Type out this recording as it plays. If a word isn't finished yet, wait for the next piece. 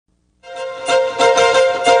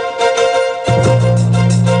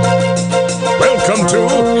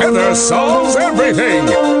Heather Solves Everything,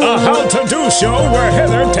 a how-to-do show where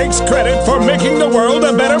Heather takes credit for making the world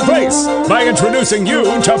a better place by introducing you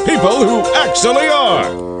to people who actually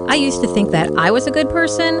are. I used to think that I was a good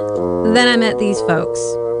person. Then I met these folks.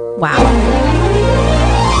 Wow.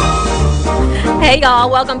 Hey, y'all.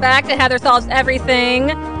 Welcome back to Heather Solves Everything,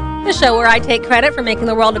 the show where I take credit for making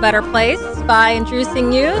the world a better place by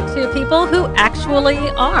introducing you to people who actually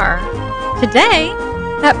are. Today,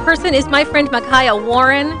 that person is my friend Micaiah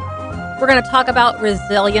Warren. We're going to talk about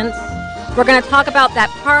resilience. We're going to talk about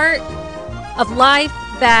that part of life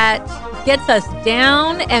that gets us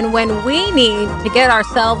down, and when we need to get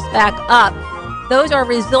ourselves back up. Those are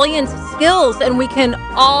resilience skills, and we can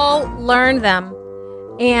all learn them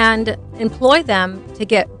and employ them to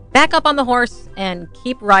get back up on the horse and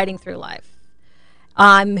keep riding through life.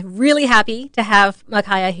 I'm really happy to have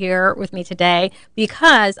Micaiah here with me today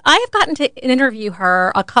because I have gotten to interview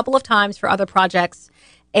her a couple of times for other projects,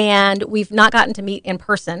 and we've not gotten to meet in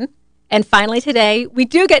person. And finally today, we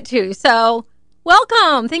do get to. So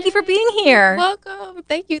welcome. Thank you for being here. Welcome.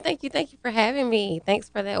 Thank you for having me. Thanks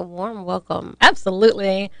for that warm welcome.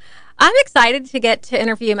 Absolutely. I'm excited to get to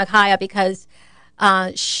interview Micaiah because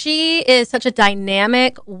she is such a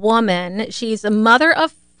dynamic woman. She's a mother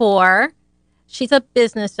of 4. She's a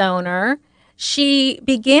business owner. She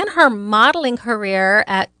began her modeling career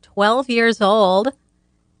at 12 years old,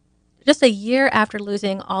 just a year after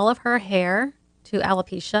losing all of her hair to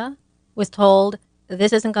alopecia, was told,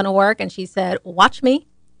 this isn't going to work. And she said, watch me.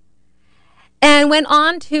 And went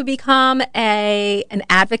on to become an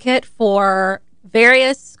advocate for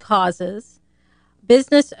various causes,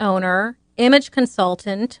 business owner, image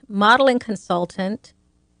consultant, modeling consultant,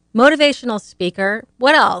 motivational speaker.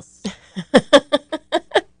 What else?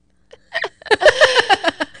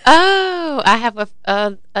 Oh, I have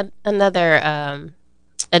another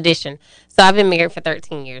addition. So I've been married for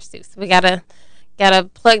 13 years too. So we gotta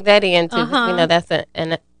plug that in too. You know, that's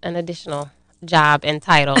an additional job and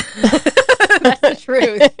title. That's the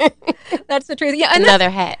truth. That's the truth. Yeah, and another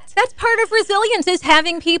hat. That's part of resilience, is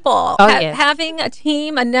having people, yes. Having a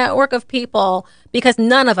team, a network of people, because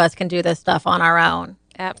none of us can do this stuff on our own.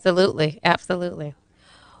 Absolutely.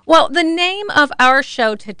 Well, the name of our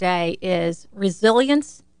show today is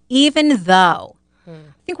Resilience, Even Though.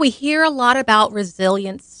 I think we hear a lot about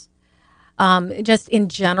resilience just in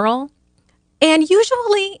general. And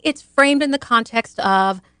usually it's framed in the context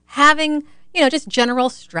of having, just general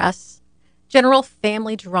stress, general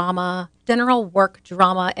family drama, general work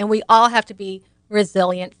drama, and we all have to be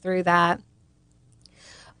resilient through that.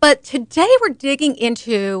 But today we're digging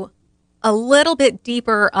into a little bit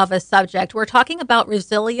deeper of a subject. We're talking about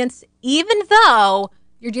resilience, even though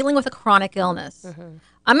you're dealing with a chronic illness. Mm-hmm.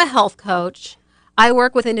 I'm a health coach. I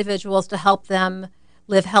work with individuals to help them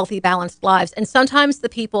live healthy, balanced lives. And sometimes the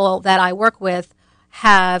people that I work with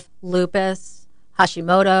have lupus,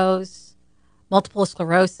 Hashimoto's, multiple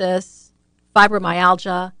sclerosis,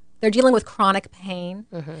 fibromyalgia. They're dealing with chronic pain.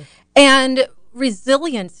 Mm-hmm. And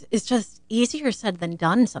resilience is just easier said than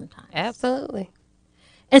done sometimes. Absolutely.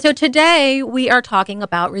 And so today we are talking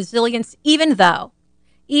about resilience, even though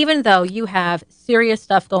you have serious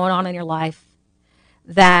stuff going on in your life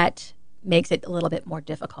that makes it a little bit more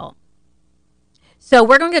difficult. So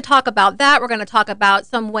we're going to talk about that. We're going to talk about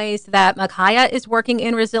some ways that Micaiah is working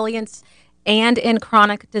in resilience and in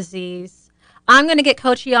chronic disease. I'm going to get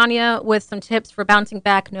coachy on you with some tips for bouncing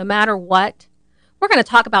back no matter what. We're going to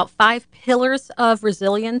talk about 5 pillars of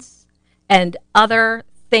resilience and other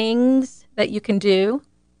things that you can do.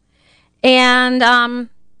 And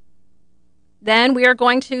then we are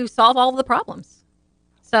going to solve all of the problems.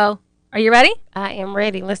 So, are you ready? I am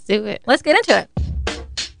ready. Let's do it. Let's get into it.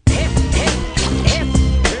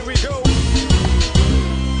 Here we go.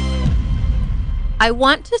 I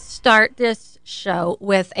want to start this show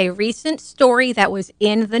with a recent story that was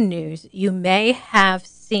in the news. You may have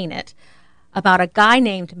seen it, about a guy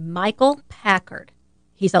named Michael Packard.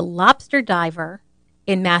 He's a lobster diver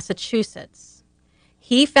in Massachusetts.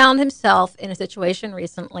 He found himself in a situation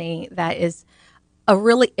recently that is a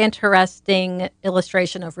really interesting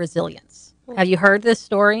illustration of resilience. Have you heard this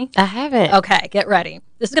story? I haven't. Okay, get ready.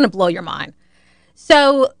 This is going to blow your mind.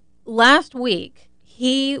 So last week,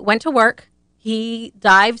 he went to work. He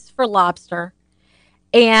dives for lobster.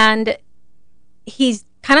 And he's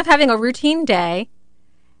kind of having a routine day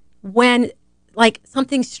when, like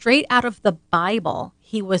something straight out of the Bible,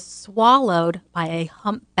 he was swallowed by a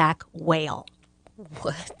humpback whale.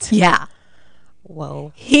 What? Yeah.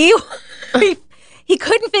 Whoa. He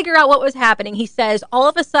couldn't figure out what was happening. He says, all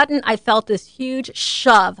of a sudden, I felt this huge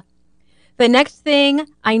shove. The next thing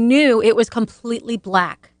I knew, it was completely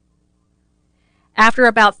black. After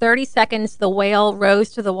about 30 seconds, the whale rose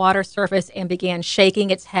to the water surface and began shaking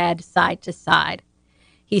its head side to side.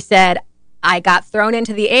 He said, I got thrown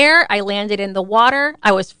into the air. I landed in the water.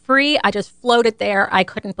 I was free. I just floated there. I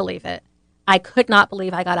couldn't believe it. I could not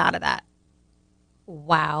believe I got out of that.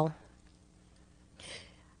 Wow.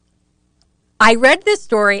 I read this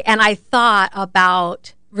story and I thought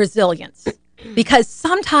about resilience because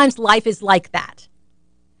sometimes life is like that.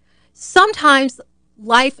 Sometimes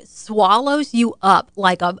life swallows you up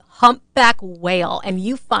like a humpback whale and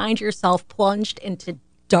you find yourself plunged into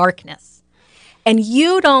darkness and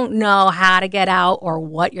you don't know how to get out or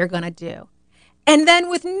what you're going to do. And then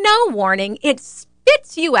with no warning, it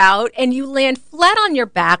spits you out and you land flat on your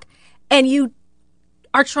back and you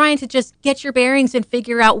are trying to just get your bearings and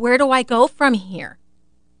figure out, where do I go from here?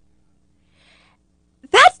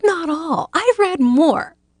 That's not all. I read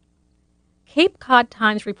more. Cape Cod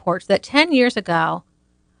Times reports that 10 years ago,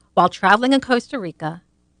 while traveling in Costa Rica,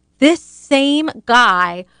 this same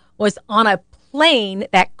guy was on a plane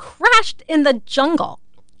that crashed in the jungle.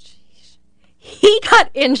 Jeez. He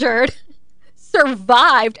got injured,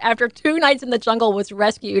 survived after 2 nights in the jungle, was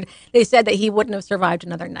rescued. They said that he wouldn't have survived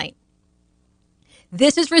another night.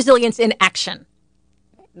 This is resilience in action.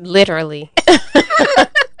 Literally.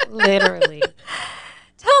 Literally.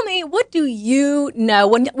 Tell me, what do you know?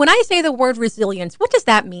 When I say the word resilience, what does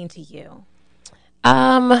that mean to you?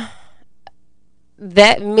 That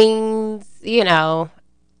means, doing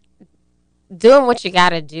what you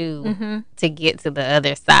got to do to get to the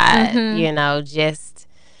other side, just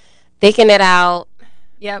thinking it out.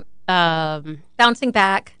 Yep. Bouncing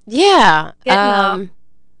back. Yeah. Getting up.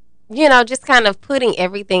 Just kind of putting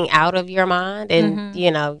everything out of your mind and,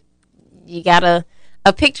 you got a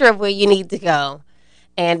picture of where you need to go.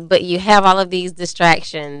 But you have all of these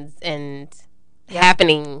distractions and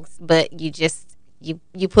happenings, but you just,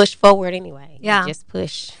 you push forward anyway. Yeah. You just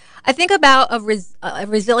push. I think about a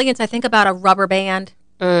resilience. I think about a rubber band,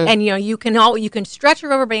 and you can stretch a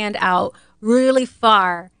rubber band out really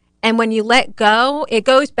far, and when you let go, it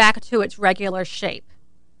goes back to its regular shape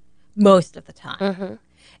most of the time. Mm-hmm.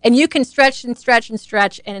 And you can stretch and stretch and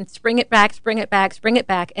stretch and spring it back,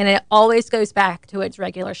 and it always goes back to its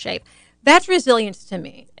regular shape. That's resilience to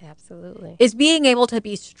me. Absolutely. Is being able to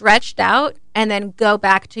be stretched out and then go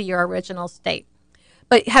back to your original state.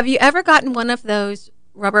 But have you ever gotten one of those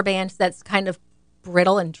rubber bands that's kind of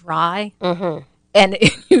brittle and dry? Mm-hmm. And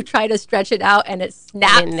you try to stretch it out and it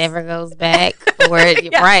snaps. It never goes back. Right,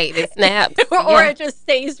 it snaps. Or it just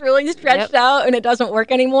stays really stretched out and it doesn't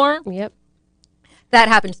work anymore. Yep. That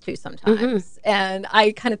happens too sometimes. Mm-hmm. And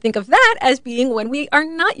I kind of think of that as being when we are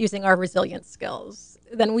not using our resilience skills.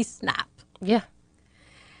 Then we snap. Yeah.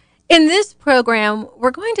 In this program,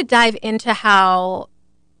 we're going to dive into how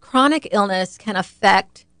chronic illness can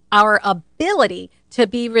affect our ability to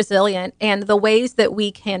be resilient and the ways that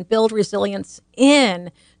we can build resilience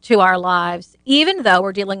into our lives, even though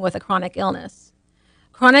we're dealing with a chronic illness.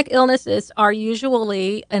 Chronic illnesses are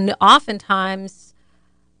usually and oftentimes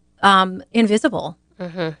invisible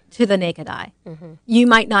to the naked eye. Mm-hmm. You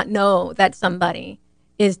might not know that somebody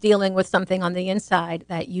is dealing with something on the inside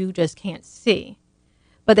that you just can't see.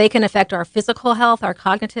 But they can affect our physical health, our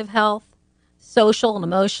cognitive health, social and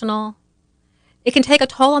emotional. It can take a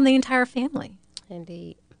toll on the entire family.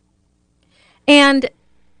 Indeed. And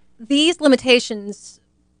these limitations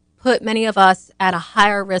put many of us at a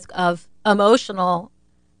higher risk of emotional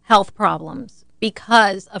health problems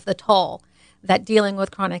because of the toll that dealing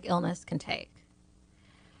with chronic illness can take.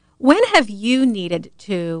 When have you needed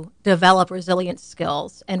to develop resilience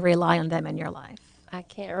skills and rely on them in your life? I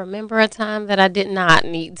can't remember a time that I did not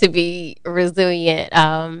need to be resilient.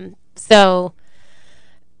 So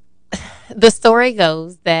the story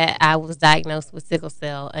goes that I was diagnosed with sickle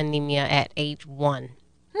cell anemia at age 1.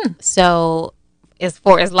 So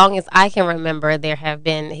for as long as I can remember, there have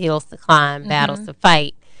been hills to climb, battles to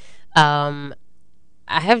fight.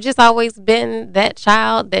 I have just always been that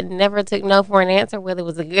child that never took no for an answer, whether it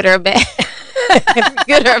was a good or a bad,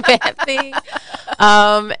 thing.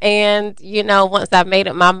 And once I made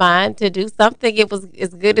up my mind to do something, it was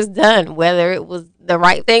as good as done, whether it was the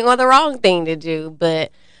right thing or the wrong thing to do.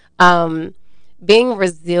 But being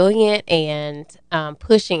resilient and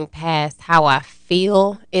pushing past how I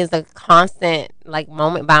feel is a constant,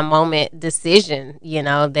 moment by moment decision,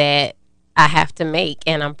 that I have to make.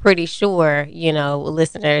 And I'm pretty sure,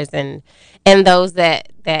 listeners and those that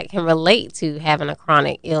can relate to having a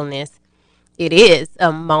chronic illness, it is a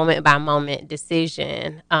moment by moment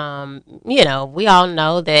decision. We all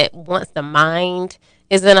know that once the mind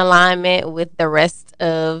is in alignment with the rest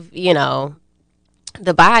of,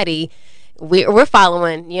 the body, we're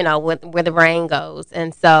following, where the brain goes.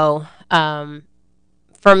 And so,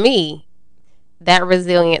 for me, that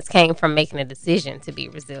resilience came from making a decision to be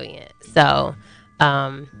resilient. So,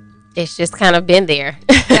 it's just kind of been there.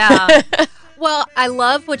 Yeah. Well, I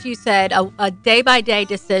love what you said, a day-by-day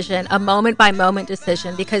decision, a moment-by-moment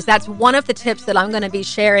decision, because that's one of the tips that I'm going to be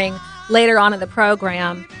sharing later on in the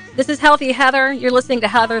program. This is Healthy Heather. You're listening to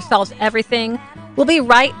Heather Solves Everything. We'll be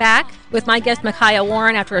right back with my guest, Micaiah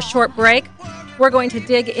Warren, after a short break. We're going to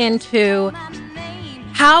dig into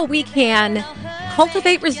how we can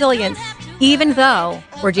cultivate resilience even though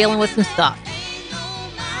we're dealing with some stuff.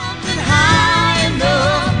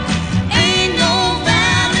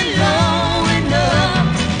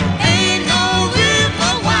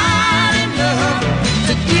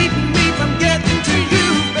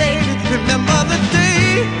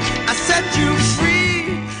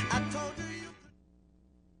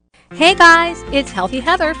 Hey guys, it's Healthy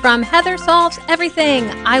Heather from Heather Solves Everything.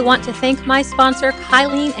 I want to thank my sponsor,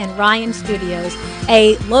 Kylene and Ryan Studios,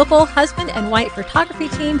 a local husband and wife photography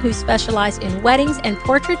team who specialize in weddings and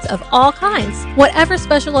portraits of all kinds. Whatever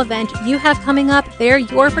special event you have coming up, they're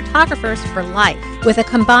your photographers for life. With a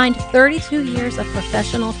combined 32 years of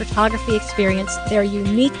professional photography experience, their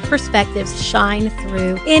unique perspectives shine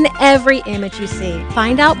through in every image you see.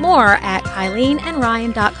 Find out more at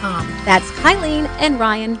KyleneandRyan.com. That's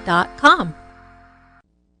KyleneandRyan.com.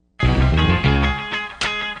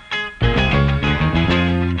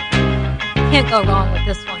 Can't go wrong with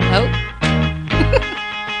this one. Nope.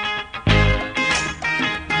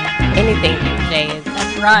 Anything from Jay is.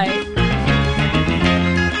 That's right.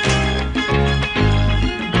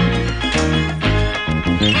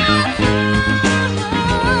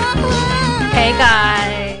 Hey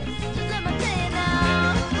guys,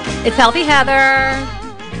 it's Healthy Heather,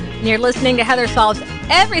 and you're listening to Heather Solves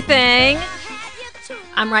Everything.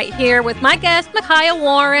 I'm right here with my guest, Micaiah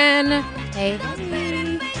Warren. Hey,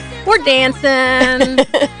 we're dancing.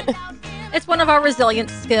 It's one of our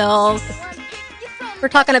resilience skills. We're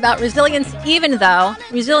talking about resilience even though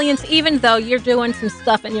you're doing some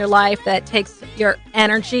stuff in your life that takes your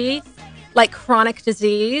energy, like chronic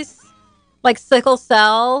disease, like sickle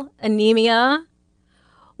cell anemia.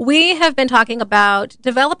 We have been talking about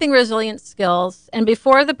developing resilience skills, and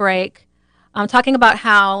before the break, I'm talking about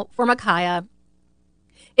how, for Micaiah,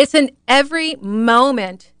 it's an every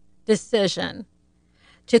moment decision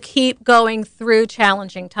to keep going through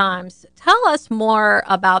challenging times. Tell us more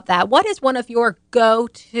about that. What is one of your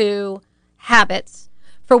go-to habits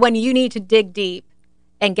for when you need to dig deep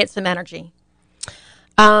and get some energy?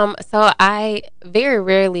 So I very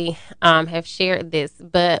rarely have shared this,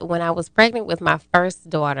 but when I was pregnant with my first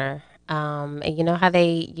daughter, and you know how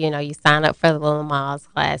you sign up for the Little Miles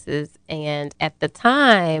classes, and at the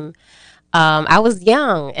time, I was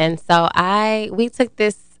young, and so we took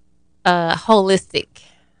this holistic,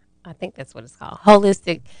 I think that's what it's called,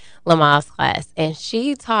 holistic Lamaze class, and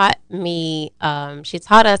she taught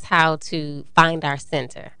us how to find our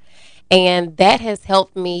center. And that has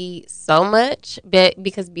helped me so much, but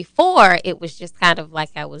because before it was just kind of like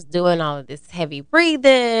I was doing all of this heavy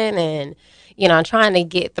breathing and, trying to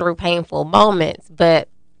get through painful moments. But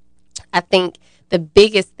I think the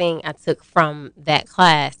biggest thing I took from that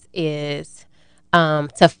class is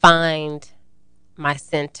to find my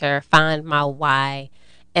center, find my why.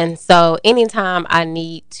 And so anytime I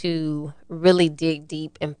need to really dig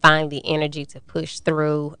deep and find the energy to push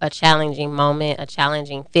through a challenging moment, a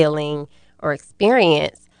challenging feeling or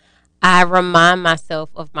experience, I remind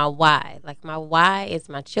myself of my why. Like my why is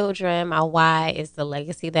my children. My why is the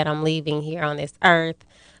legacy that I'm leaving here on this earth.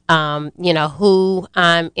 Who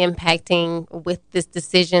I'm impacting with this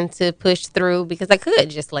decision to push through, because I could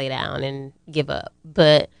just lay down and give up.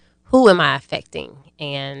 But who am I affecting?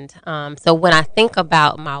 And so when I think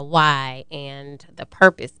about my why and the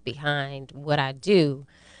purpose behind what I do,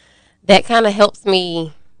 that kind of helps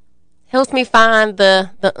me find the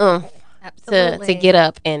oomph to get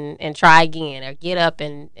up and try again, or get up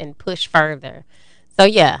and push further. So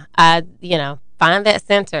yeah, I find that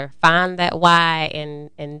center, find that why,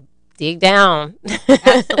 and dig down.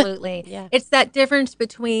 Absolutely. Yeah. It's that difference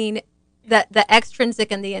between the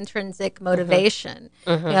extrinsic and the intrinsic motivation.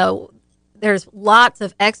 Mm-hmm. There's lots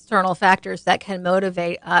of external factors that can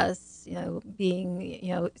motivate us,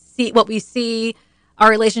 see what we see, our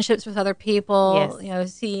relationships with other people,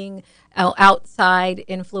 yes. Seeing outside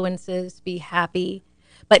influences, be happy.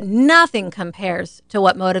 But nothing compares to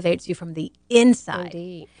what motivates you from the inside.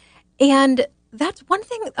 Indeed. And that's one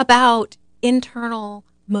thing about internal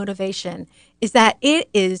motivation, is that it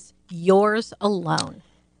is yours alone.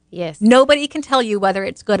 Yes. Nobody can tell you whether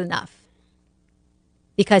it's good enough,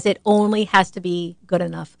 because it only has to be good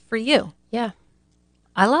enough for you. Yeah.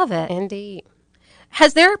 I love it. Indeed.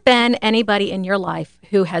 Has there been anybody in your life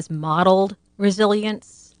who has modeled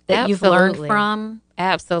resilience that you've learned from?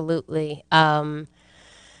 Absolutely.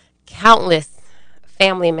 Countless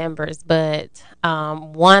family members, but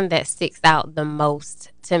one that sticks out the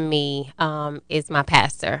most to me is my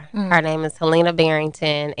pastor. Her name is Helena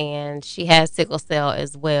Barrington, and she has sickle cell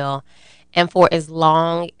as well. And for as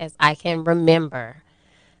long as I can remember,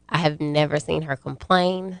 I have never seen her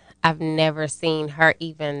complain. I've never seen her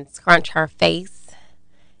even scrunch her face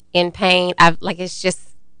in pain.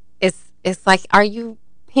 It's like, are you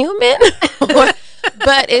human?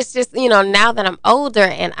 But it's just, now that I'm older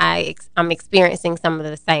and I'm experiencing some of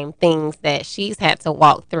the same things that she's had to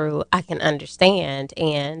walk through, I can understand.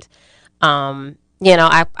 And,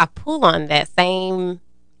 I pull on that same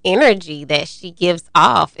energy that she gives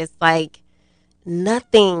off. It's like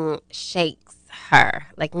nothing shakes her.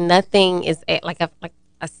 Like nothing is like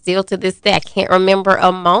I still to this day, I can't remember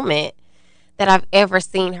a moment that I've ever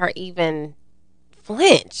seen her even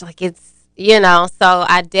flinch. Like it's, so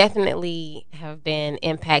I definitely have been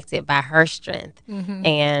impacted by her strength.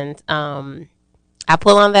 And I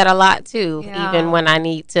pull on that a lot too, even when I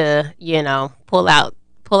need to, pull out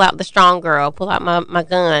the strong girl, pull out my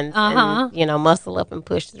guns and, muscle up and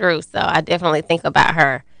push through. So I definitely think about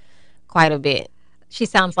her quite a bit. She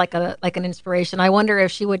sounds like an inspiration. I wonder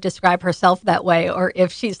if she would describe herself that way, or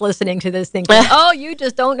if she's listening to this thinking, "Oh, you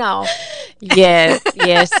just don't know." Yes.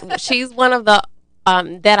 She's one of the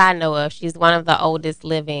that I know of. She's one of the oldest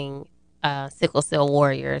living sickle cell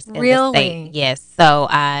warriors in the state. Yes. So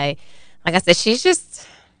like I said, she's just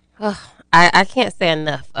I can't say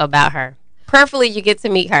enough about her. Prayerfully, you get to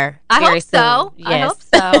meet her very soon. So. Yes.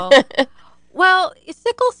 I hope so. Well,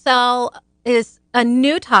 sickle cell is a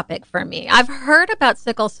new topic for me. I've heard about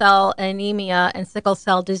sickle cell anemia and sickle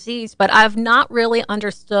cell disease, but I've not really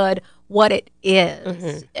understood what it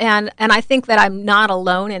is. And I think that I'm not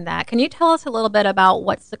alone in that. Can you tell us a little bit about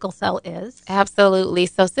what sickle cell is? Absolutely.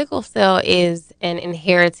 So sickle cell is an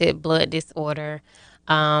inherited blood disorder.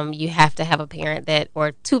 You have to have a parent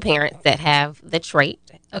or two parents that have the trait,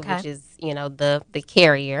 which is, the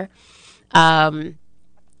carrier.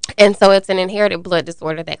 And so it's an inherited blood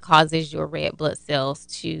disorder that causes your red blood cells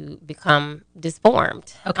to become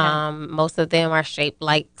disformed. Most of them are shaped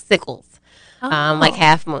like sickles, like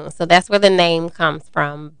half moons. So that's where the name comes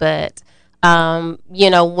from. But,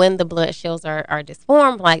 when the blood cells are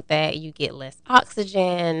disformed like that, you get less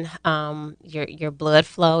oxygen. Your blood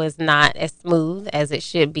flow is not as smooth as it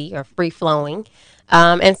should be or free flowing.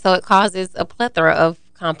 And so it causes a plethora of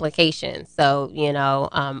complications. So,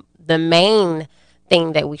 the main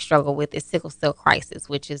thing that we struggle with is sickle cell crisis,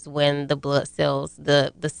 which is when the blood cells,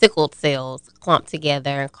 the sickled cells, clump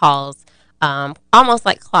together and cause almost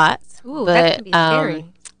like clots. Ooh, that can be scary.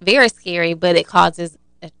 Very scary, but it causes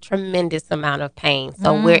a tremendous amount of pain.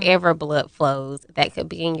 So wherever blood flows, that could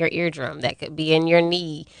be in your eardrum, that could be in your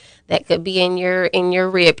knee, that could be in your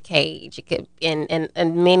rib cage. It could,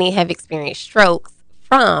 and many have experienced strokes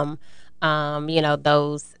from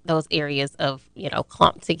those areas of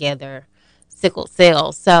clumped together sickle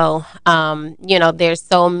cells. So, there's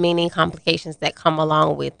so many complications that come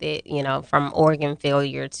along with it, from organ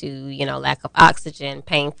failure to, lack of oxygen,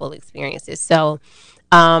 painful experiences. So,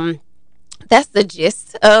 that's the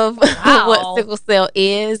gist of what sickle cell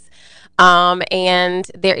is. And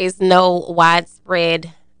there is no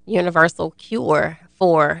widespread universal cure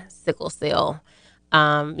for sickle cell.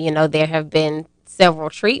 There have been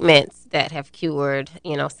several treatments that have cured,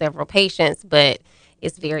 several patients, but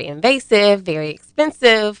it's very invasive, very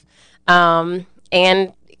expensive, and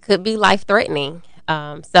it could be life-threatening.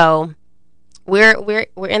 So we're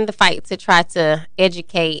in the fight to try to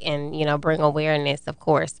educate and bring awareness, of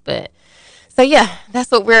course. But so that's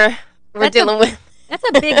what we're dealing with. That's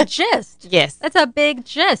a big gist. Yes, that's a big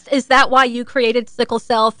gist. Is that why you created Sickle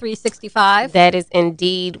Cell 365? That is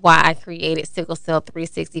indeed why I created Sickle Cell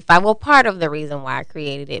 365. Well, part of the reason why I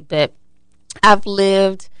created it, but I've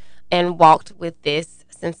lived and walked with this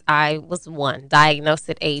since I was diagnosed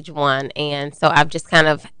at age 1. And so I've just kind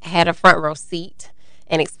of had a front row seat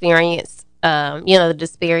and experienced, the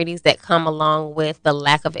disparities that come along with the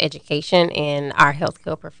lack of education in our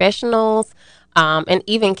healthcare professionals, and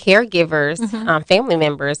even caregivers, family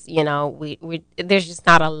members. There's just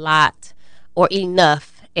not a lot or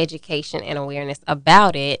enough education and awareness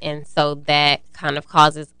about it. And so that kind of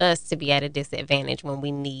causes us to be at a disadvantage when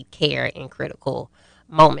we need care in critical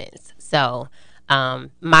moments. So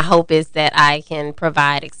my hope is that I can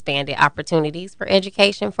provide expanded opportunities for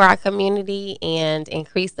education for our community and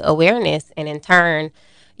increase the awareness, and in turn,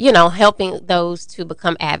 helping those to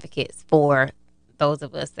become advocates for those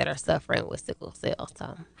of us that are suffering with sickle cell.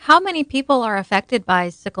 So, how many people are affected by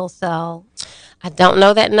sickle cell? I don't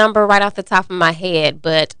know that number right off the top of my head,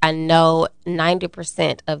 but I know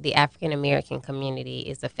 90% of the African American community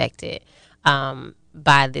is affected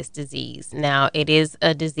by this disease. Now, it is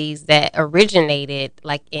a disease that originated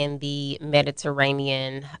like in the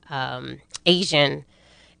Mediterranean, Asian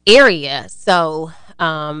area. So,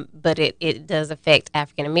 but it does affect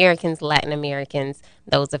African Americans, Latin Americans,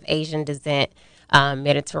 those of Asian descent,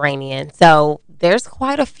 Mediterranean. So there's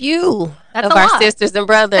quite a few of our sisters and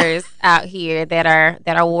brothers out here that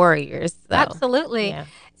are warriors. So, absolutely. Yeah.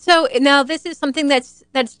 So now this is something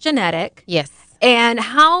that's genetic. Yes. And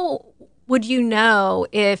how would you know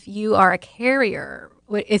if you are a carrier?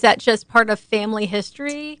 Is that just part of family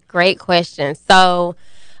history? Great question. So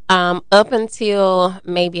up until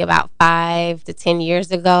maybe about 5 to 10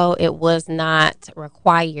 years ago, it was not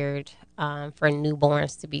required for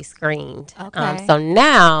newborns to be screened. Okay. So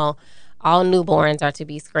now all newborns are to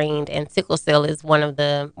be screened, and sickle cell is one of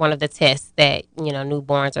the tests that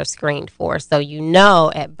newborns are screened for. So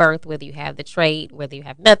at birth whether you have the trait, whether you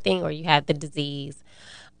have nothing, or you have the disease.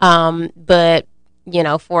 But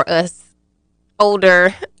for us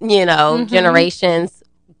older generations,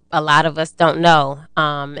 a lot of us don't know.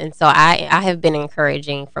 And so I have been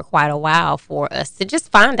encouraging for quite a while for us to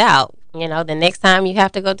just find out. The next time you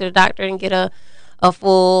have to go to the doctor and get a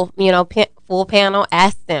full full panel,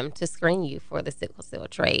 ask them to screen you for the sickle cell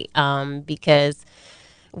trait, because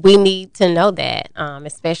we need to know that,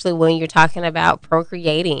 especially when you're talking about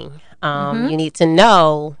procreating. You need to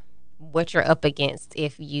know what you're up against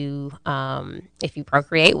if you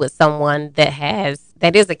procreate with someone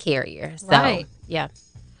that is a carrier. So, right. Yeah.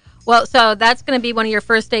 Well, so that's going to be one of your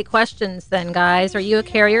first date questions then, guys. Are you a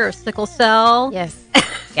carrier of sickle cell? Yes.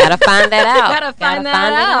 Gotta find that out. Gotta find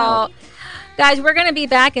that out. Guys, we're going to be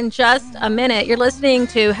back in just a minute. You're listening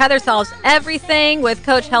to Heather Solves Everything with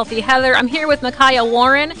Coach Healthy Heather. I'm here with Micaiah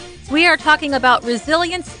Warren. We are talking about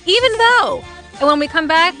resilience, even though. And when we come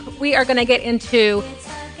back, we are going to get into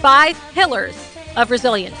 5 pillars of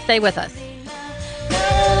resilience. Stay with us.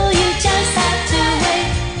 No, you just have to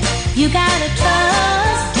wait. You gotta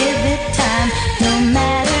trust, give it time. No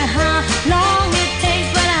matter how long it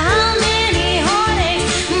takes, but how many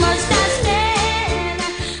heartaches must I stand?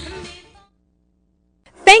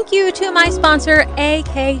 Thank you to my sponsor,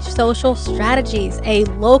 AK Social Strategies, a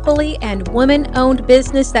locally and women-owned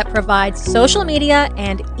business that provides social media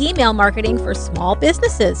and email marketing for small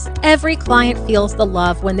businesses. Every client feels the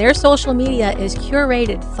love when their social media is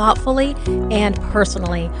curated thoughtfully and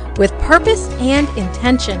personally, with purpose and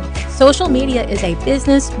intention. Social media is a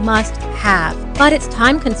business must-have, but it's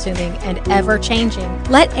time-consuming and ever-changing.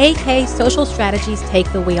 Let AK Social Strategies take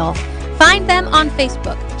the wheel. Find them on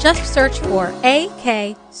Facebook. Just search for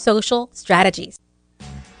AK Social Strategies.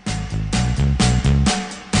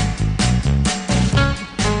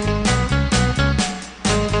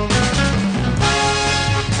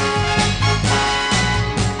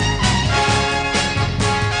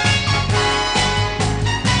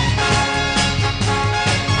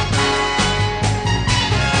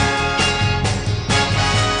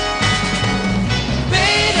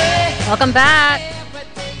 Welcome back.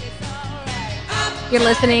 You're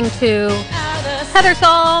listening to Heather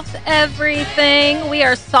Solves Everything. We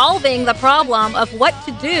are solving the problem of what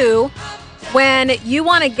to do when you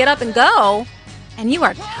want to get up and go and you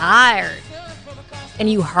are tired and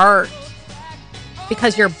you hurt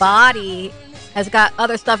because your body has got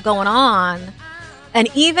other stuff going on. And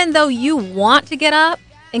even though you want to get up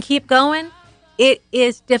and keep going, it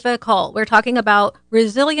is difficult. We're talking about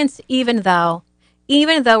resilience even though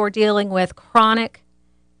we're dealing with chronic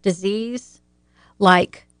disease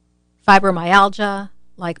like fibromyalgia,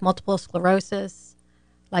 like multiple sclerosis,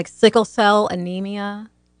 like sickle cell anemia,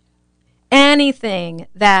 anything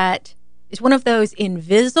that is one of those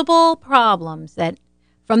invisible problems that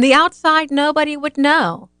from the outside nobody would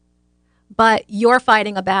know, but you're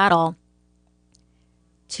fighting a battle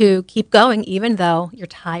to keep going even though you're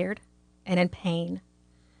tired and in pain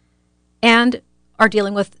and are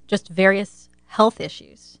dealing with just various health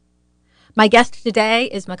issues. My guest today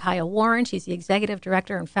is Micaiah Warren. She's the executive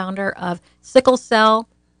director and founder of Sickle Cell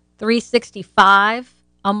 365,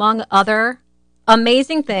 among other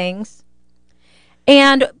amazing things.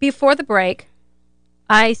 And before the break,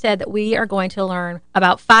 I said that we are going to learn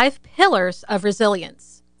about 5 pillars of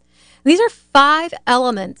resilience. These are 5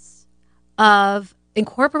 elements of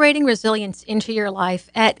incorporating resilience into your life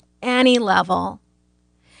at any level.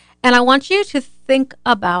 And I want you to think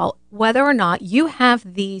about whether or not you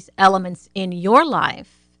have these elements in your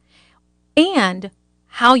life and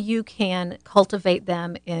how you can cultivate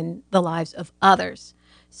them in the lives of others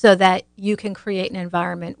so that you can create an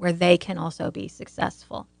environment where they can also be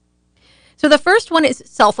successful. So the first one is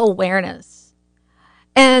self-awareness.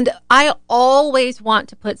 And I always want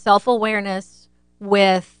to put self-awareness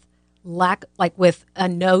with with a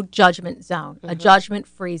no judgment zone, a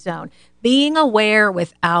judgment-free zone. Being aware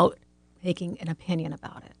without taking an opinion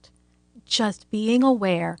about it. Just being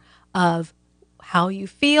aware of how you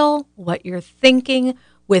feel, what you're thinking,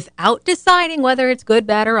 without deciding whether it's good,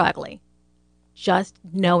 bad, or ugly. Just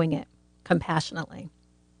knowing it compassionately.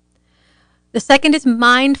 The second is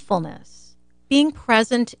mindfulness. Being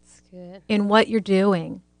present in what you're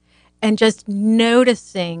doing and just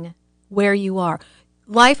noticing where you are.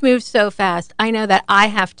 Life moves so fast. I know that I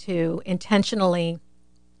have to intentionally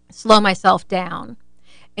slow myself down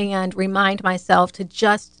and remind myself to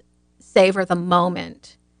just savor the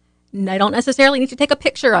moment. And I don't necessarily need to take a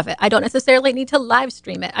picture of it. I don't necessarily need to live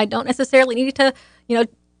stream it. I don't necessarily need to,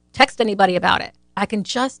 text anybody about it. I can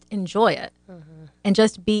just enjoy it and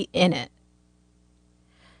just be in it.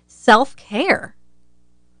 Self-care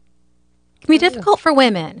can be difficult for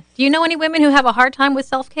women. Do you know any women who have a hard time with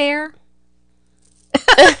self-care?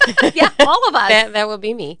 Yeah, all of us. That would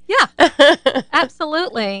be me. Yeah,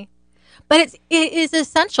 absolutely. But it is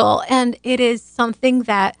essential, and it is something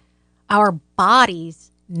that our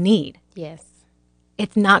bodies need. Yes.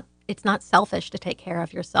 It's not selfish to take care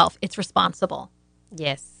of yourself. It's responsible.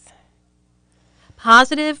 Yes.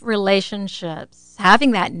 Positive relationships,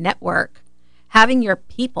 having that network, having your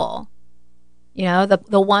people, the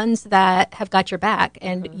ones that have got your back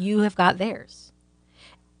and you have got theirs.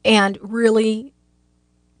 And really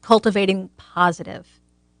cultivating positive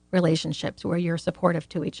relationships where you're supportive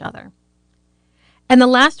to each other. And the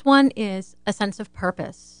last one is a sense of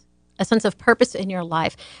purpose in your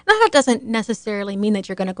life. Now, that doesn't necessarily mean that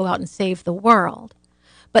you're going to go out and save the world,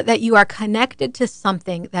 but that you are connected to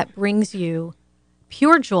something that brings you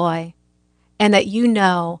pure joy, and that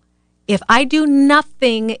if I do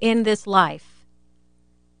nothing in this life,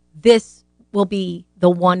 this will be the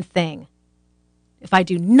one thing. If I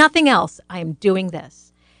do nothing else, I am doing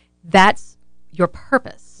this. That's your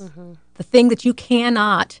purpose, the thing that you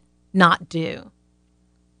cannot not do.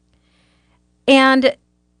 And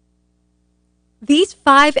these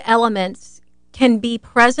 5 elements can be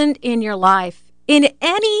present in your life in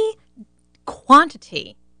any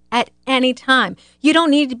quantity at any time. You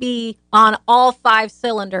don't need to be on all 5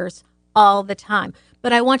 cylinders all the time.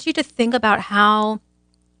 But I want you to think about how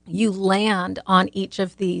you land on each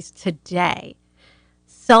of these today.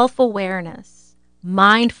 Self-awareness,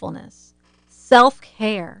 mindfulness,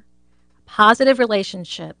 self-care, positive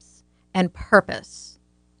relationships, and purpose.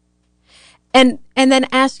 And then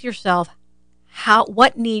ask yourself,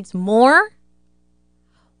 what needs more?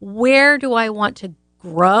 Where do I want to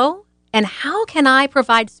grow? And how can I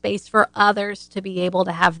provide space for others to be able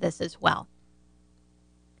to have this as well?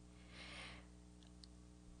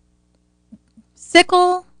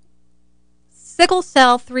 Sickle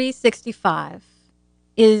Cell 365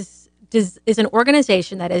 is an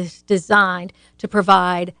organization that is designed to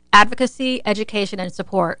provide advocacy, education, and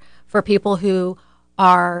support for people who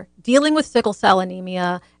are dealing with sickle cell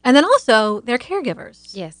anemia, and then also their caregivers.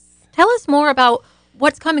 Yes. Tell us more about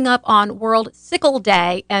what's coming up on World Sickle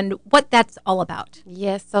Day and what that's all about.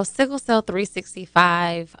 Yes, so Sickle Cell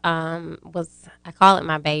 365 I call it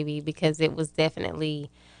my baby because it was definitely,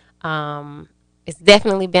 it's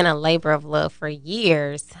definitely been a labor of love for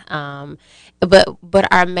years. But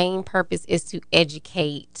our main purpose is to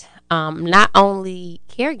educate not only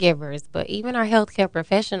caregivers, but even our healthcare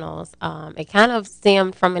professionals. It kind of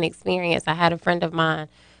stemmed from an experience. I had a friend of mine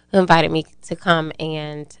who invited me to come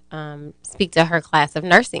and speak to her class of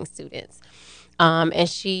nursing students. And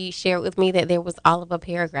she shared with me that there was all of a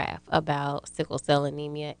paragraph about sickle cell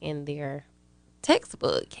anemia in their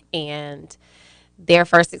textbook. And their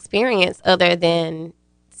first experience, other than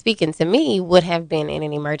speaking to me, would have been in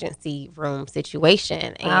an emergency room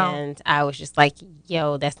situation. Wow. And I was just like,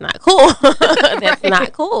 yo, that's not cool. That's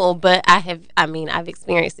not cool. But I've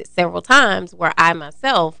experienced it several times where I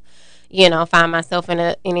myself, find myself in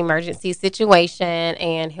an emergency situation,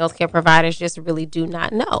 and healthcare providers just really do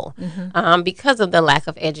not know because of the lack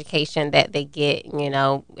of education that they get,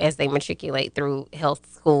 as they matriculate through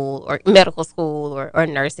health school or medical school or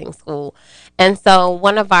nursing school. And so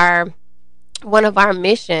one of our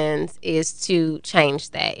missions is to change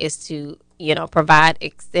that, is to, provide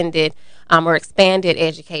extended or expanded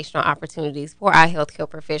educational opportunities for our healthcare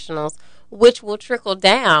professionals, which will trickle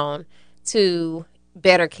down to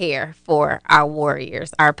better care for our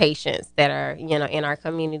warriors, our patients that are, in our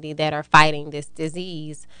community that are fighting this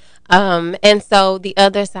disease. And so the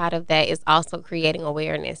other side of that is also creating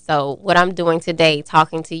awareness. So what I'm doing today,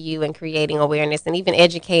 talking to you and creating awareness and even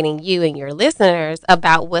educating you and your listeners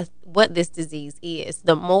about what this disease is.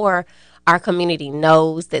 The more our community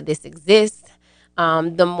knows that this exists,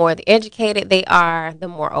 the more educated they are, the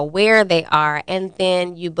more aware they are, and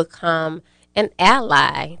then you become an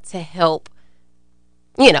ally to help,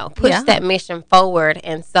 push that mission forward.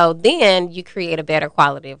 And so then you create a better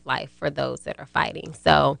quality of life for those that are fighting.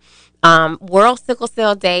 So World Sickle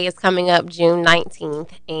Cell Day is coming up June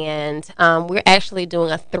 19th, and we're actually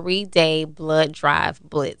doing a 3-day blood drive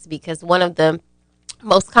blitz because one of the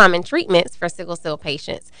most common treatments for sickle cell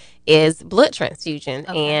patients is blood transfusion.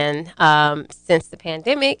 Okay. And since the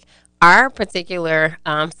pandemic, our particular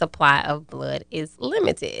supply of blood is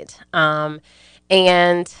limited. And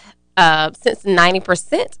since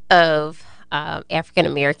 90% of African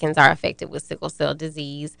Americans are affected with sickle cell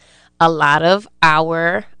disease, a lot of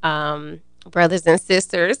our brothers and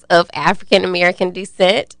sisters of African American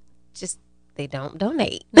descent they don't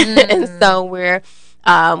donate. And so we're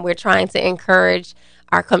trying to encourage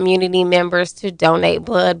our community members to donate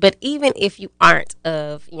blood. But even if you aren't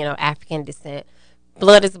of African descent,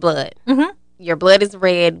 blood is blood. Mm-hmm. Your blood is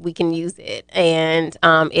red. We can use it, and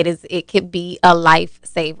it could be a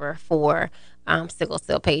lifesaver for sickle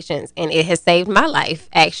cell patients, and it has saved my life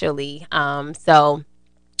actually. So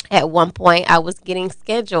at one point, I was getting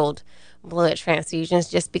scheduled blood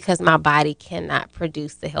transfusions just because my body cannot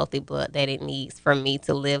produce the healthy blood that it needs for me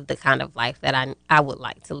to live the kind of life that I would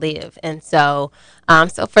like to live. And so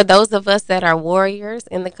for those of us that are warriors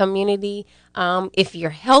in the community, if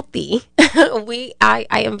you're healthy,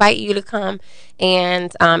 I invite you to come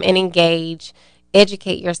and engage,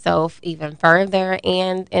 educate yourself even further,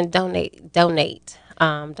 and donate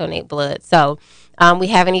blood. So we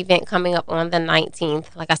have an event coming up on the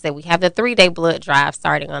 19th. Like I said, we have the 3-day blood drive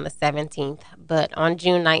starting on the 17th. But on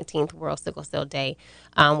June 19th, World Sickle Cell Day,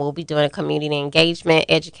 we'll be doing a community engagement,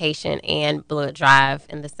 education, and blood drive.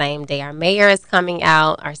 And the same day, our mayor is coming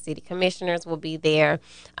out. Our city commissioners will be there.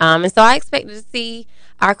 And so I expect to see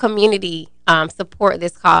our community support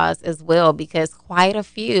this cause as well, because quite a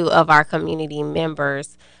few of our community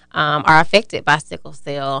members are affected by sickle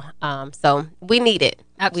cell. So we need it.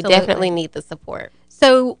 Absolutely. We definitely need the support.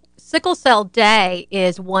 So Sickle Cell Day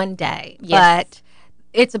is one day, yes, but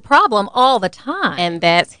it's a problem all the time. And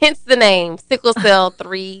that's hence the name, Sickle Cell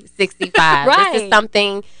 365. Right. This is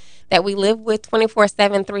something that we live with 24/7,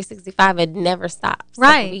 365. It never stops.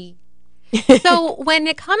 Right. So when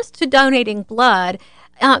it comes to donating blood,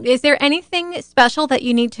 is there anything special that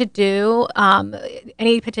you need to do?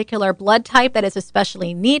 Any particular blood type that is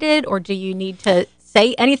especially needed, or do you need to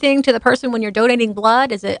say anything to the person when you're donating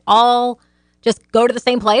blood? Is it all just go to the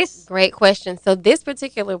same place? Great question. So this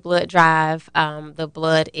particular blood drive, the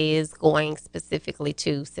blood is going specifically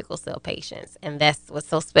to sickle cell patients, and that's what's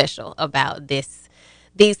so special about these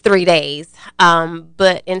 3 days.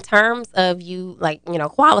 But in terms of you,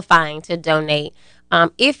 qualifying to donate,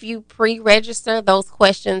 if you pre-register, those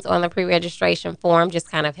questions on the pre-registration form just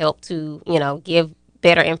kind of help to, give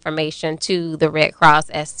better information to the Red Cross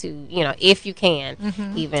as to, if you can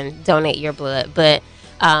even donate your blood. But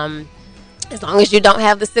as long as you don't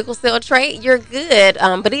have the sickle cell trait, you're good.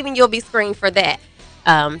 But even you'll be screened for that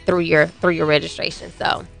through your registration.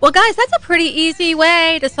 So, well, guys, that's a pretty easy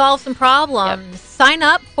way to solve some problems. Yep. Sign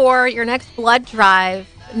up for your next blood drive,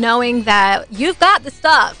 knowing that you've got the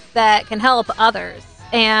stuff that can help others.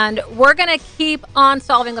 And we're going to keep on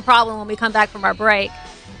solving the problem when we come back from our break.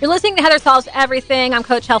 You're listening to Heather Solves Everything. I'm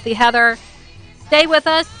Coach Healthy Heather. Stay with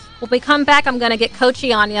us. When we come back, I'm going to get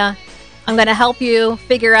coachy on you. I'm going to help you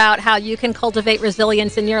figure out how you can cultivate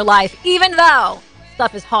resilience in your life, even though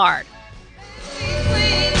stuff is hard.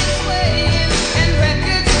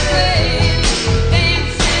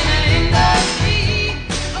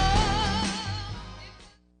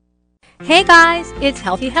 Hey guys, it's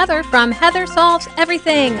Healthy Heather from Heather Solves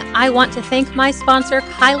Everything. I want to thank my sponsor,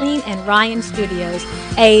 Kylene and Ryan Studios,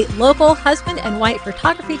 a local husband and wife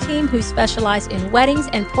photography team who specialize in weddings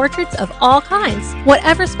and portraits of all kinds.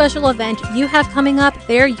 Whatever special event you have coming up,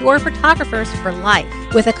 they're your photographers for life.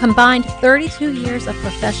 With a combined 32 years of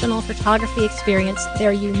professional photography experience,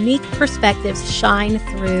 their unique perspectives shine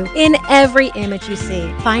through in every image you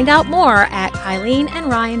see. Find out more at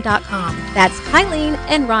KyleneandRyan.com. That's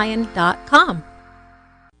KyleneandRyan.com. We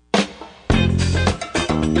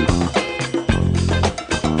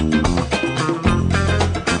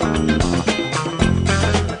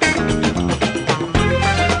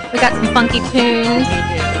got some funky tunes.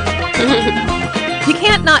 You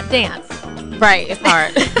can't not dance. Right, it's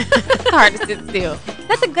hard. It's hard to sit still.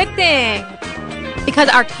 That's a good thing. Because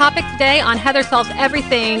our topic today on Heather Solves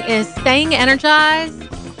Everything is staying energized,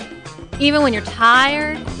 even when you're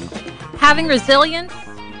tired, having resilience,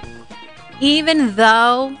 even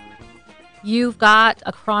though you've got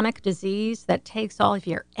a chronic disease that takes all of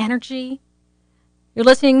your energy. You're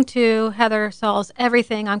listening to Heather Solves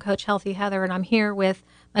Everything. I'm Coach Healthy Heather, and I'm here with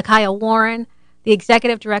Micaiah Warren, the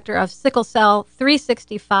Executive Director of Sickle Cell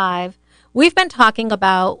 365. We've been talking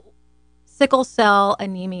about sickle cell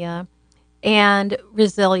anemia and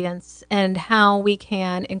resilience and how we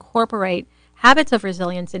can incorporate habits of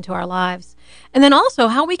resilience into our lives, and then also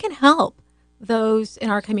how we can help those in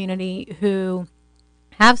our community who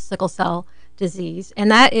have sickle cell disease, and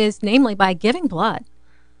that is namely by giving blood,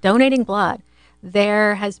 donating blood.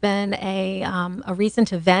 There has been a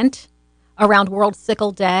recent event around World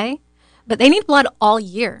Sickle Day, but they need blood all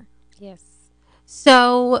year. Yes.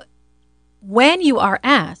 So when you are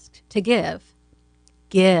asked to give.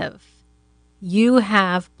 You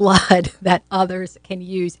have blood that others can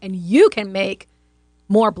use, and you can make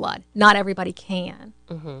more blood. Not everybody can.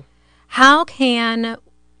 Mm-hmm. How can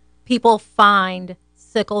people find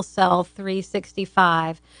Sickle Cell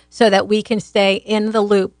 365 so that we can stay in the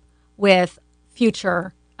loop with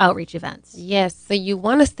future outreach events? Yes, so you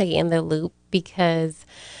want to stay in the loop because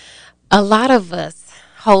a lot of us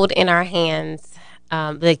hold in our hands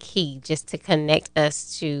the key just to connect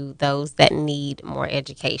us to those that need more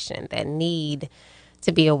education, that need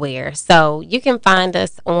to be aware. So you can find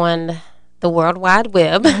us on the World Wide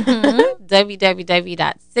Web,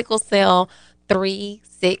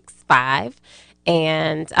 www.sicklecell365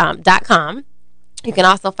 and .com. You can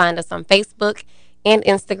also find us on Facebook and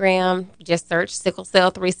Instagram. Just search Sickle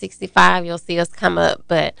Cell 365. You'll see us come up.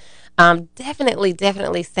 But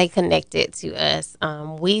definitely stay connected to us.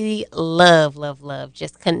 We love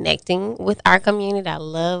just connecting with our community. I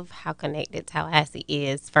love how connected Tallahassee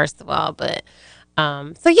is, first of all. But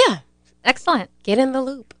so, yeah. Excellent. Get in the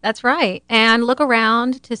loop. That's right. And look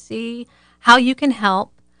around to see how you can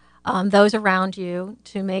help those around you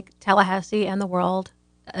to make Tallahassee and the world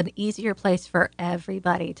an easier place for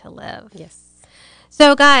everybody to live. Yes.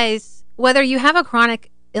 So, guys, whether you have a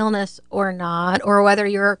chronic illness or not, or whether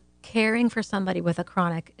you're caring for somebody with a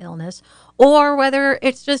chronic illness, or whether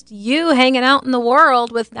it's just you hanging out in the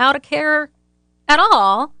world without a care at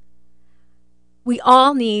all, we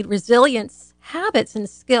all need resilience habits and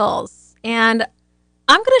skills. And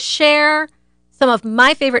I'm going to share some of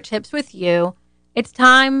my favorite tips with you. It's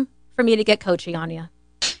time for me to get coachy on you.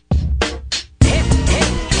 Here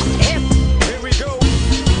we go.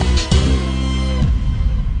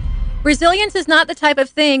 Resilience is not the type of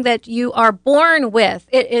thing that you are born with.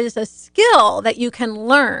 It is a skill that you can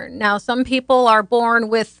learn. Now, some people are born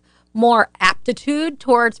with more aptitude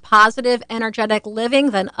towards positive, energetic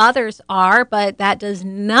living than others are, but that does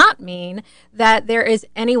not mean that there is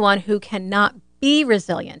anyone who cannot be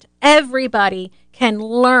resilient. Everybody can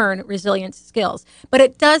learn resilience skills, but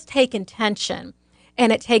it does take intention,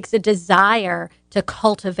 and it takes a desire to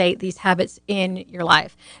cultivate these habits in your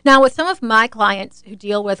life. Now, with some of my clients who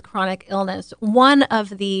deal with chronic illness, one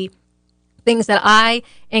of the things that I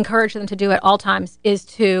encourage them to do at all times is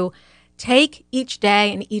to take each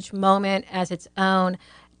day and each moment as its own.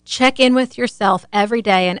 Check in with yourself every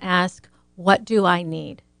day and ask, what do I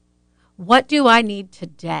need? What do I need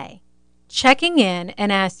today? Checking in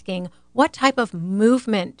and asking, what type of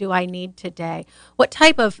movement do I need today? What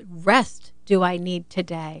type of rest do I need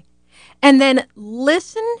today? And then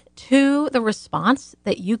listen to the response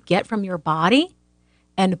that you get from your body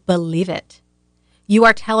and believe it. You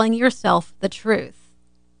are telling yourself the truth.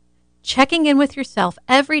 Checking in with yourself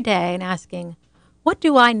every day and asking, what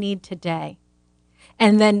do I need today?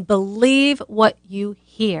 And then believe what you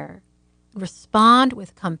hear. Respond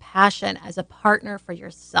with compassion as a partner for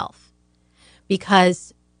yourself,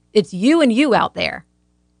 because it's you and you out there.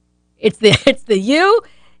 It's the you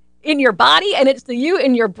in your body, and it's the you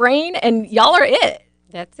in your brain, and y'all are it.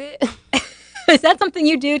 That's it. Is that something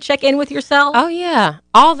you do? Check in with yourself? Oh, yeah.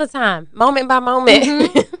 All the time. Moment by moment.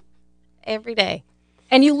 Mm-hmm. Every day.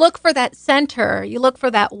 And you look for that center. You look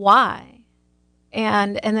for that why.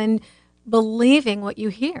 And then believing what you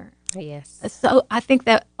hear. Yes. So I think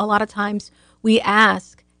that a lot of times we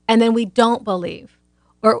ask and then we don't believe.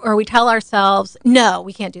 Or we tell ourselves, no,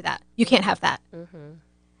 we can't do that. You can't have that. Mm-hmm.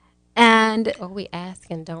 And Or we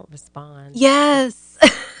ask and don't respond. yes.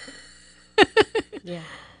 Yeah.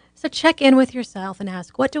 So check in with yourself and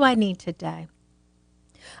ask, what do I need today?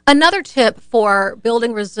 Another tip for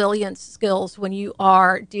building resilience skills when you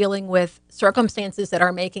are dealing with circumstances that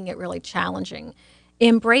are making it really challenging,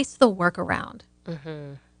 embrace the workaround.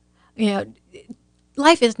 Mm-hmm. You know,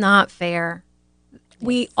 life is not fair.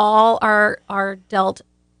 We all are dealt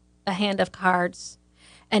a hand of cards,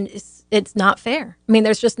 and it's not fair. I mean,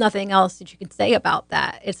 there's just nothing else that you can say about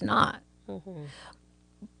that. It's not. Mm-hmm.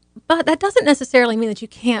 But that doesn't necessarily mean that you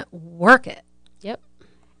can't work it. Yep.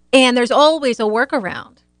 And there's always a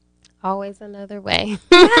workaround. Always another way.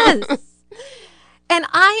 Yes. And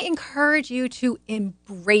I encourage you to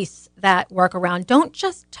embrace that workaround. Don't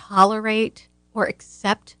just tolerate or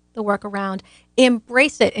accept the workaround.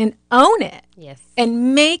 Embrace it and own it. Yes.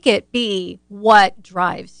 And make it be what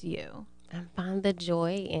drives you. And find the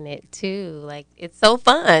joy in it too. Like, it's so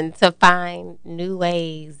fun to find new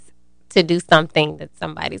ways to do something that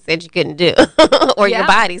somebody said you couldn't do or your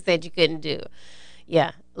body said you couldn't do.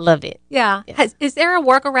 Yeah. Love it. Yeah. Is there a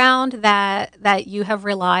workaround that you have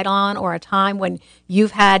relied on, or a time when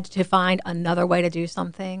you've had to find another way to do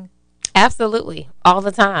something? Absolutely. All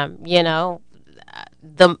the time. You know,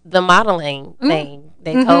 the modeling thing,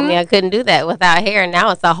 they told me I couldn't do that without hair. And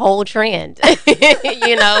now it's a whole trend.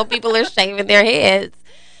 You know, people are shaving their heads,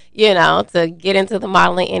 you know, to get into the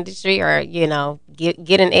modeling industry or, you know,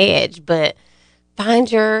 get an edge. But find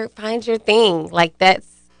your thing. Like, that's,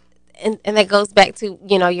 and that goes back to,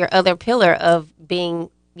 you know, your other pillar of being,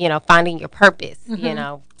 you know, finding your purpose, you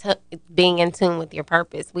know, being in tune with your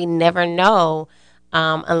purpose. We never know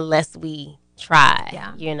unless we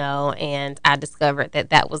try, you know, and I discovered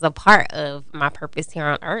that was a part of my purpose here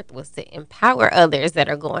on earth, was to empower others that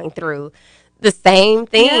are going through the same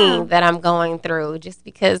thing that I'm going through. Just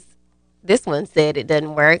because this one said it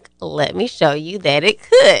doesn't work, let me show you that it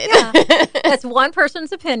could. Yeah. That's one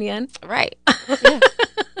person's opinion. Right. Yeah.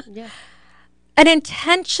 Yeah. An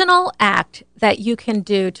intentional act that you can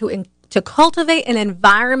do to cultivate an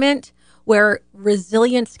environment where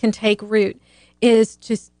resilience can take root is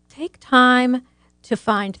to take time to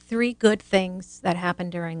find 3 good things that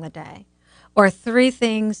happened during the day, or 3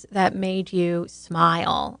 things that made you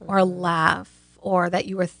smile or laugh or that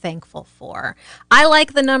you were thankful for. I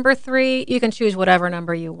like the number 3. You can choose whatever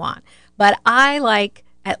number you want, but I like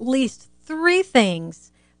at least 3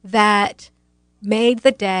 things that made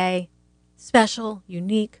the day special,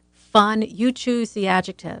 unique, fun. You choose the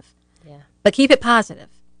adjective. Yeah. But keep it positive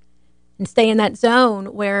and stay in that zone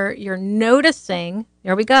where you're noticing,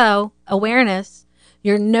 there we go, awareness.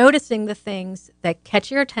 You're noticing the things that catch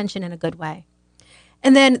your attention in a good way.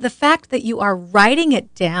 And then the fact that you are writing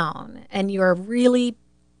it down and you're really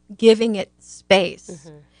giving it space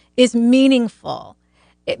is meaningful,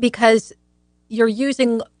 because you're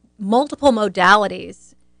using multiple modalities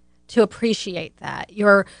to appreciate that.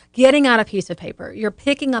 You're getting out a piece of paper. You're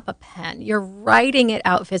picking up a pen. You're writing it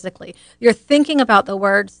out physically. You're thinking about the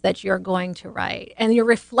words that you're going to write, and you're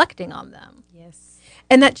reflecting on them. Yes.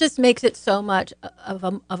 And that just makes it so much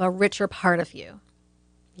of a richer part of you.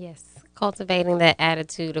 Yes. Cultivating that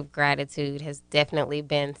attitude of gratitude has definitely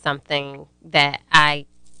been something that I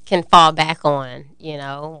can fall back on, you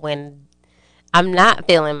know, when I'm not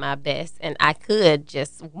feeling my best, and I could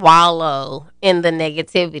just wallow in the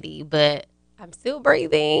negativity, but I'm still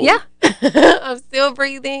breathing. Yeah. I'm still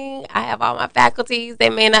breathing. I have all my faculties. They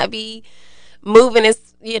may not be moving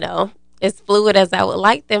as, you know, as fluid as I would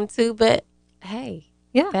like them to, but hey,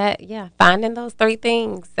 finding those 3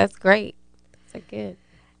 things, that's great. That's good.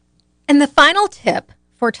 And the final tip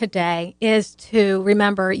for today is to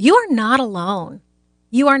remember, you are not alone.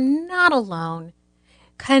 You are not alone.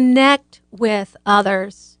 Connect with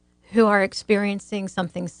others who are experiencing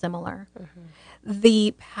something similar.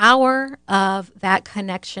 The power of that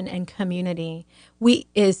connection and community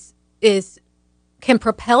can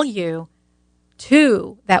propel you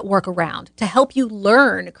to that workaround, to help you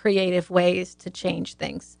learn creative ways to change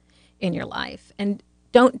things in your life. And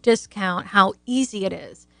don't discount how easy it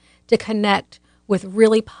is to connect with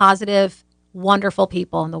really positive, wonderful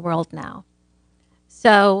people in the world now.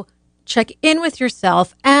 So check in with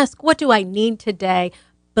yourself. Ask, what do I need today?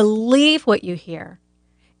 Believe what you hear.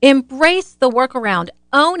 Embrace the workaround.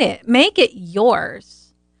 Own it. Make it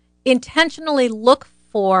yours. Intentionally look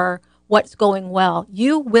for what's going well.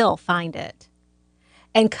 You will find it.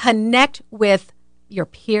 And connect with your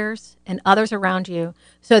peers and others around you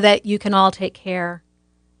so that you can all take care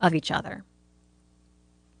of each other.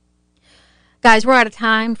 Guys, we're out of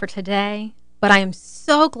time for today. But I am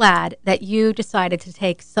so glad that you decided to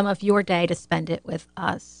take some of your day to spend it with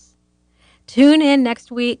us. Tune in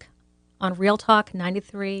next week on Real Talk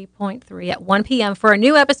 93.3 at 1 p.m. for a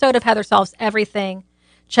new episode of Heather Solves Everything.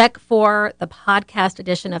 Check for the podcast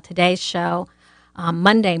edition of today's show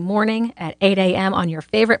Monday morning at 8 a.m. on your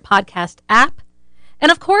favorite podcast app.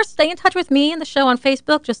 And, of course, stay in touch with me and the show on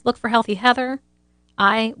Facebook. Just look for Healthy Heather.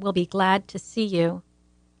 I will be glad to see you.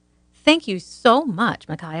 Thank you so much,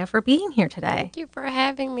 Micaiah, for being here today. Thank you for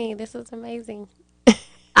having me. This was amazing.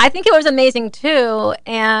 I think it was amazing too,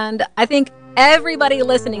 and I think everybody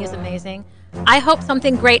listening is amazing. I hope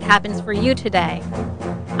something great happens for you today.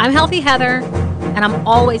 I'm Healthy Heather, and I'm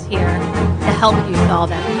always here to help you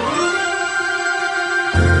solve everything.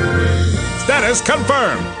 Status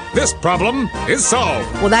confirmed. This problem is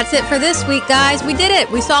solved. Well, that's it for this week, guys. We did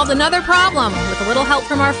it. We solved another problem with a little help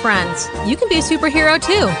from our friends. You can be a superhero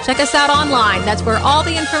too. Check us out online. That's where all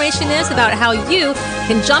the information is about how you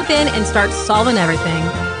can jump in and start solving everything.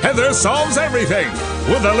 Heather solves everything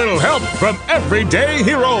with a little help from everyday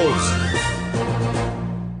heroes.